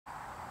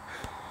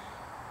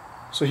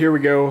So here we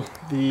go.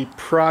 The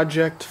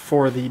project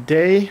for the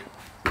day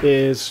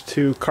is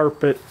to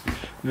carpet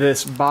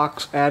this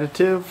box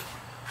additive.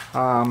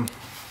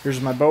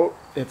 Here's my boat.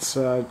 It's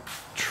a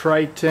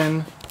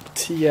Triton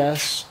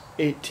TS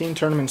 18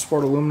 Tournament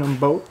Sport aluminum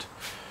boat.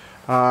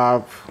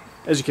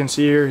 As you can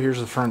see here, here's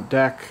the front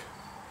deck.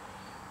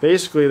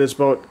 Basically this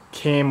boat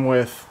came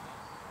with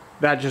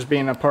that just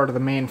being a part of the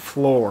main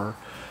floor.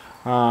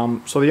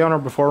 So the owner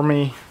before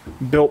me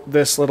built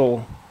this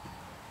little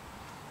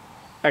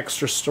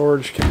extra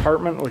storage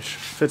compartment which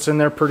fits in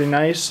there pretty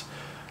nice.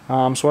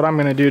 So what I'm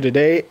going to do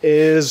today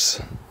is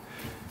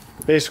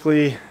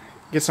basically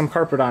get some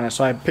carpet on it.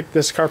 So I picked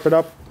this carpet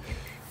up,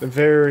 a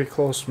very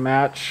close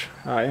match,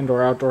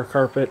 indoor-outdoor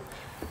carpet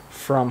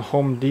from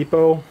Home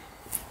Depot.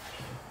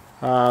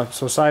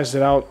 So sized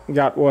it out,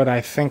 got what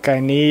I think I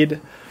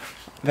need.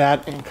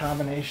 That in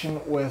combination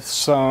with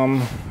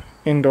some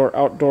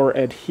indoor-outdoor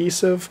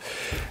adhesive,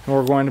 and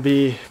we're going to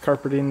be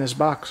carpeting this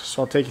box.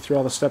 So I'll take you through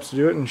all the steps to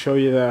do it and show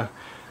you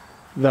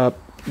the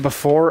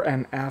before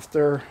and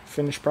after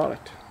finished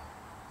product.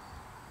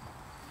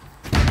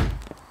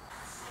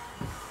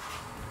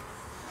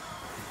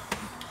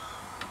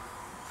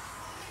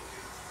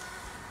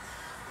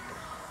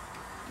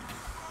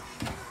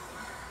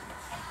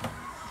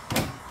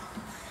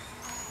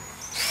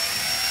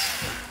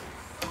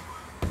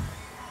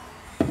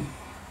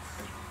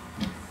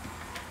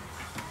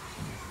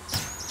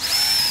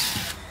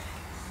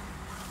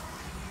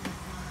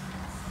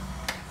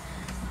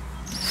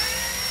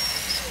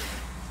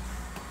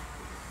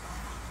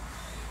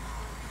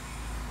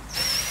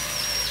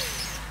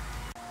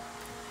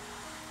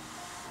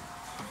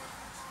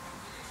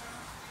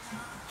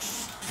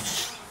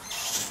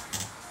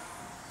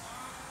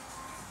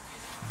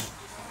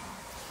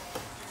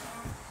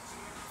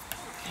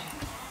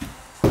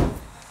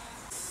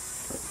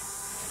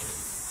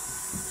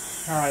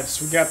 Alright,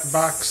 so we got the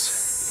box,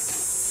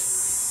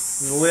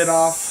 the lid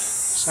off,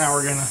 so now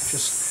we're going to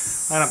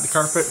just line up the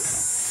carpet.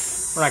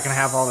 We're not going to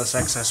have all this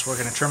excess, we're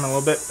going to trim a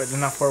little bit, but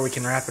enough where we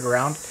can wrap it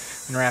around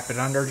and wrap it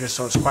under just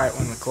so it's quiet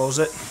when we close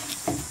it.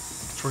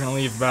 So we're going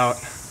to leave about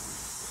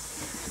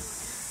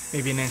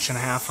maybe 1.5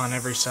 inches on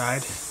every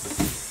side.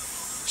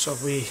 So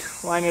if we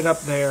line it up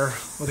there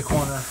with a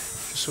corner,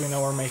 just so we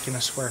know we're making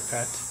a square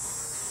cut.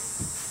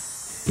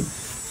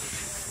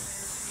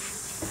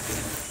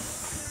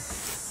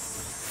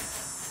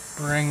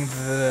 Bring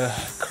the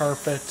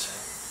carpet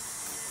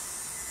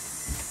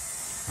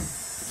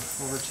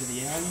over to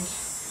the end.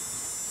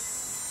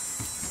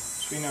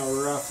 So we know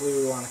roughly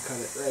we want to cut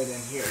it right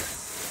in here.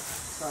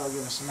 That'll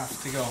give us enough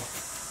to go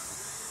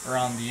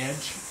around the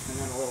edge, and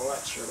then a little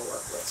extra to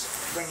work with. So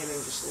bring it in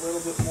just a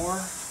little bit more,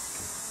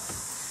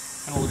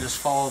 and we'll just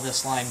follow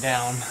this line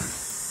down,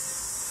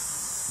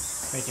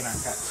 making our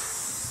cut.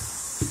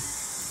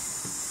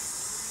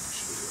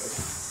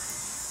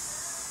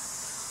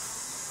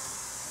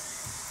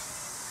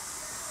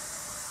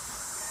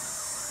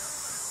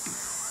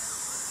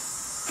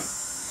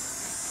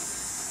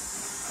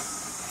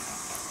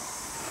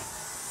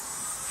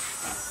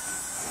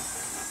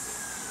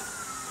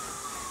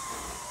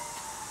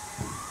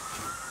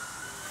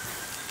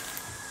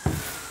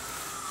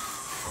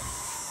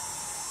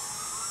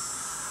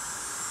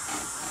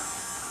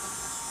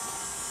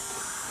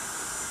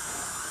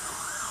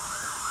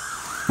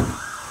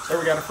 There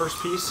we got our first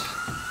piece.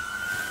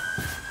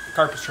 The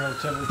carpet's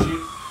relatively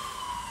cheap.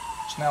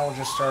 So now we'll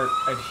just start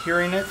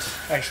adhering it.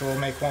 Actually,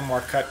 we'll make one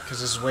more cut because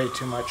this is way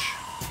too much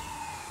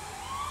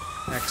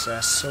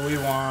excess. So we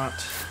want,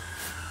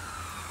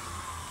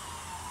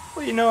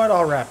 well, you know what?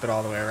 I'll wrap it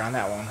all the way around.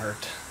 That won't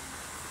hurt.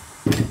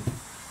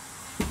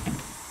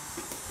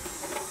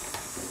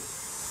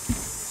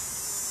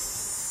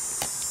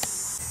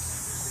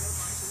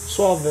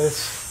 So all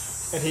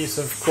this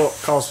adhesive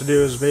calls to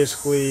do is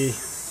basically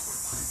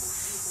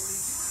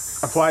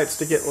apply it,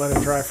 stick it, let it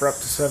dry for up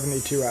to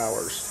 72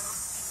 hours.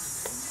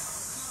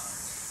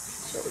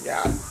 So we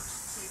got.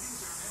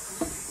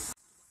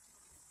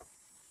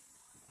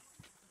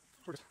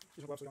 We're just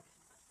using gloves so we don't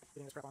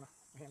getting this crap on my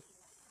hand.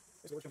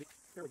 Basically, we're just going to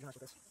be fairly generous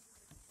with this.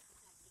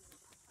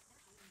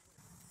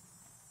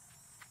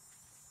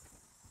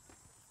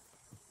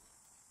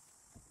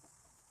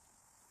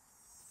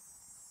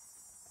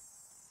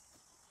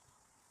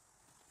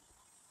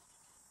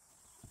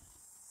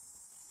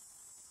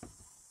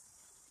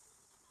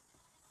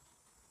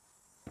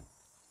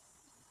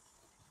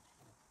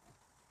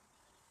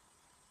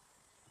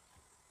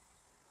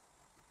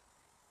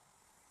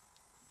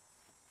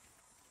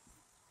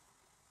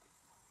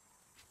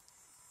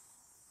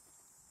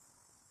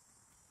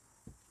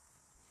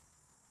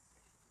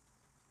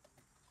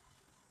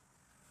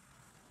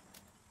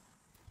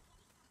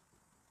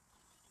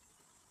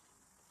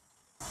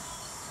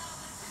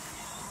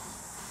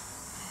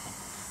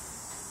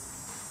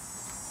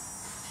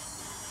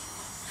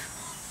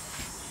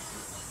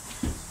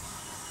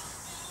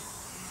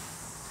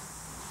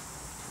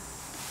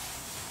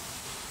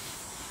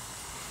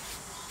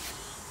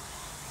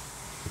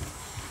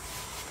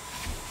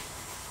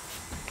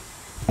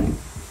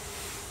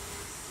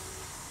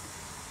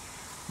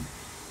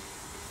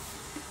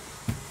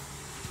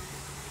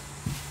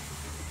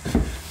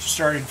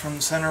 starting from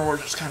the center, we're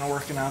just kind of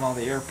working out all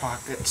the air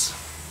pockets.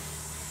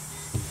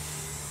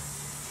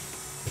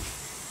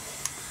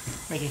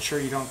 Making sure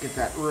you don't get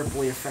that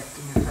ripply effect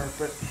in your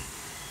carpet.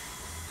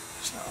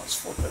 So now let's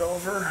flip it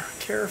over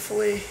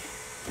carefully.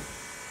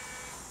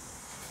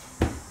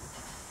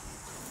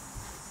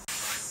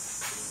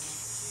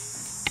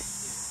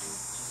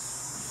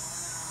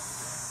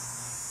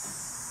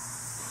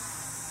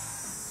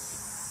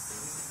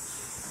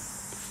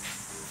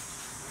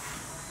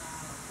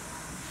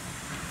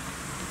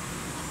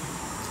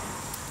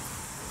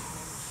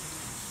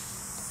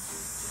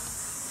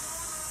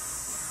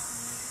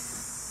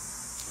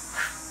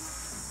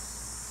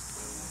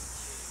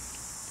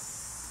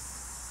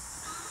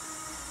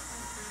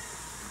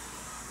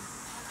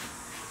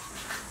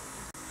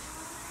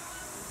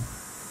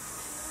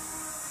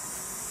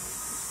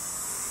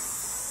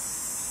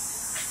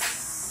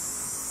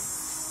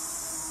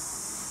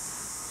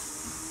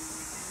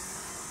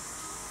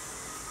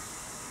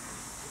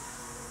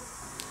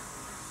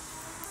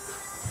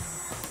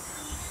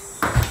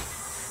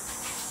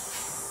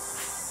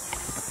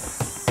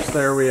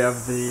 There we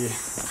have the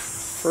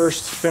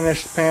first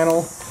finished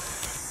panel.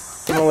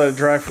 I'm gonna let it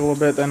dry for a little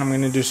bit, then I'm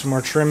gonna do some more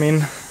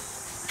trimming.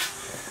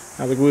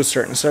 Now the glue's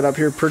starting to set up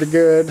here pretty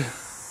good.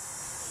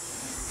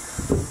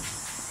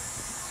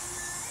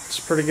 It's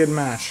a pretty good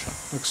match.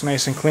 Looks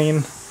nice and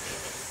clean.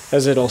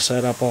 As it'll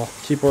set up, I'll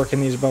keep working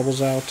these bubbles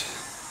out.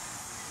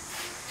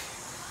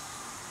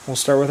 We'll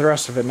start with the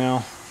rest of it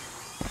now.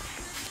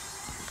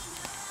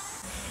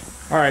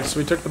 Alright, so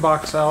we took the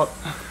box out.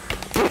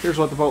 Here's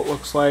what the boat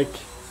looks like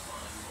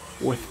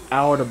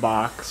without a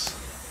box.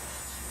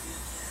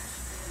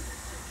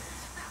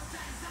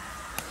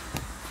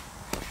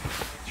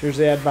 Here's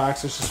the ad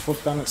box. It's just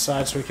flipped on its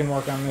side so we can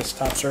work on this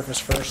top surface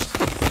first.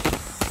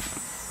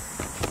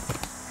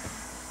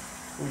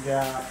 We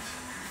got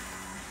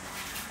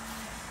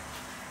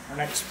our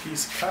next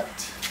piece cut.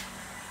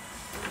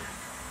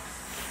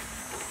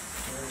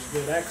 There's a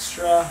good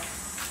extra.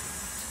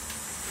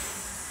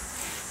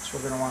 So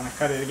we're going to want to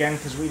cut it again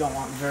because we don't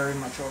want very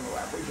much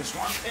overlap. We just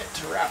want it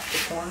to wrap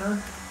the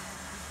corner.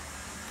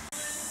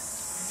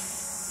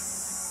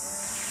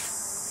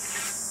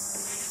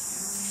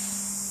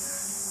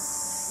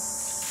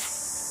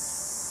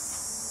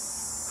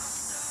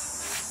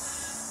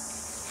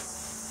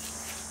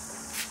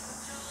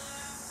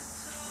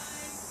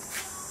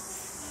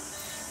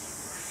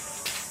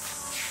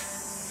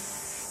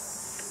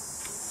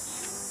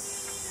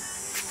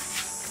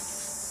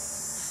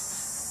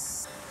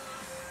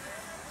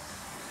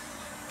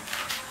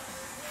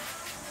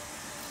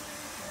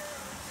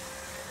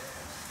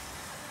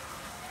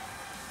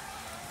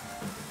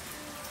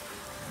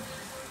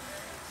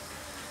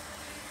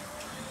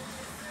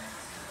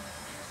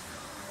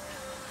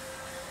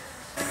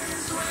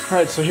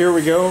 Alright, so here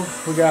we go.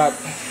 We got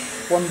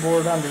one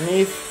board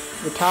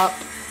underneath the top.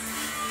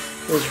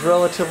 It's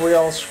relatively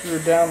all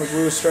screwed down. The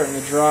glue is starting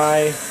to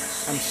dry.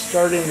 I'm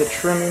starting the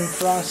trimming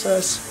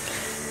process.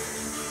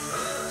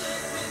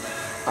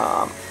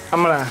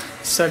 I'm going to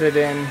set it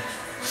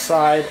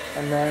inside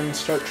and then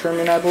start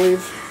trimming, I believe.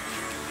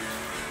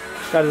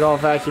 Got it all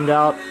vacuumed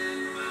out.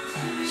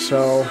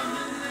 So,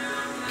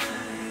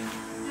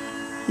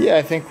 yeah,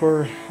 I think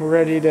we're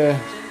ready to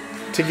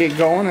get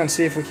going and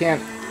see if we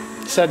can't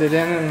set it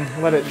in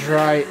and let it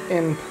dry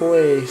in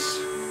place.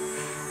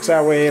 So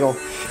that way it'll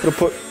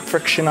put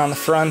friction on the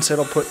fronts,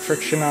 it'll put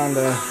friction on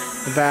the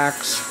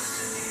backs,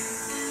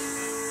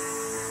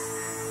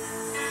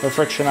 or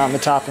friction on the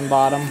top and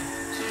bottom.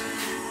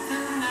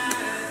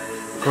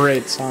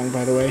 Great song,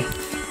 by the way.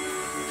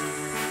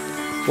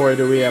 Boy,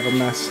 do we have a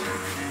mess.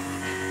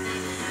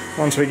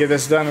 Once we get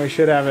this done, we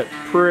should have it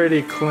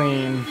pretty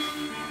clean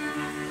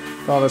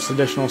with all this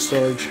additional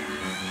storage.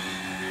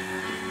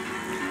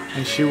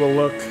 And she will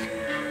look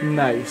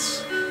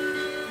nice,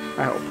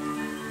 I hope.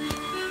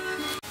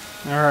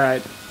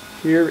 Alright,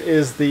 here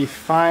is the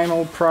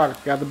final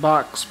product. Got the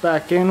box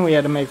back in. We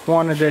had to make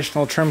one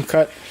additional trim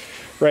cut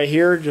right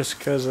here just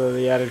because of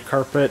the added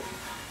carpet.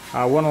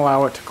 Wouldn't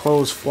allow it to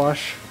close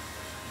flush.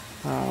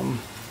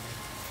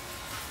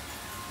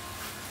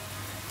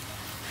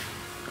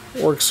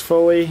 Works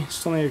fully.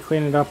 Still need to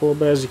clean it up a little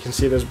bit. As you can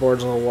see, this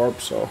board's a little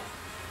warped, so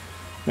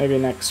maybe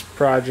next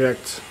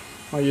project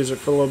I'll use it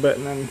for a little bit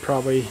and then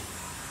probably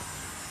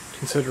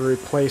consider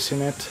replacing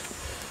it.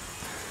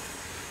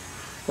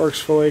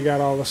 Works fully,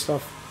 got all the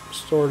stuff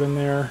stored in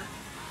there.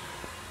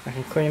 I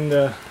can clean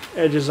the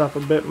edges up a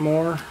bit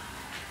more.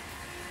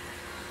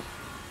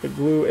 The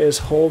glue is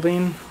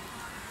holding.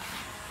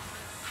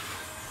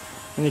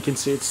 And you can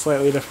see it's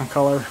slightly different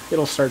color.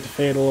 It'll start to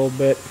fade a little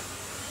bit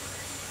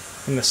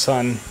in the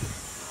sun.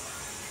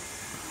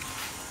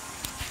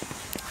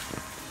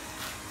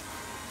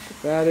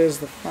 But that is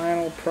the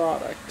final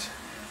product.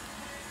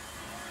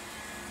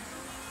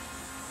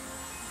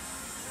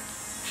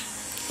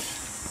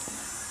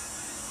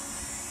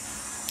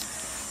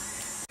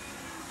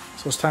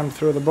 So it's time to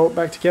throw the boat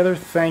back together.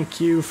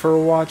 Thank you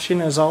for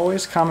watching. As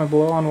always, comment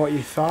below on what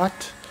you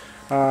thought.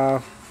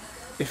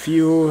 If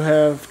you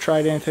have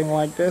tried anything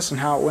like this and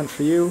how it went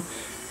for you,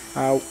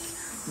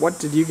 What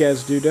did you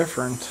guys do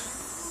different?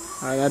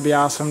 That'd be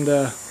awesome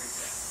to.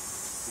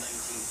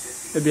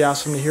 It'd be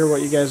awesome to hear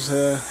what you guys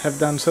have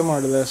done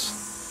similar to this.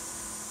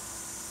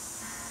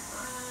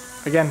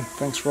 Again,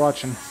 thanks for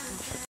watching.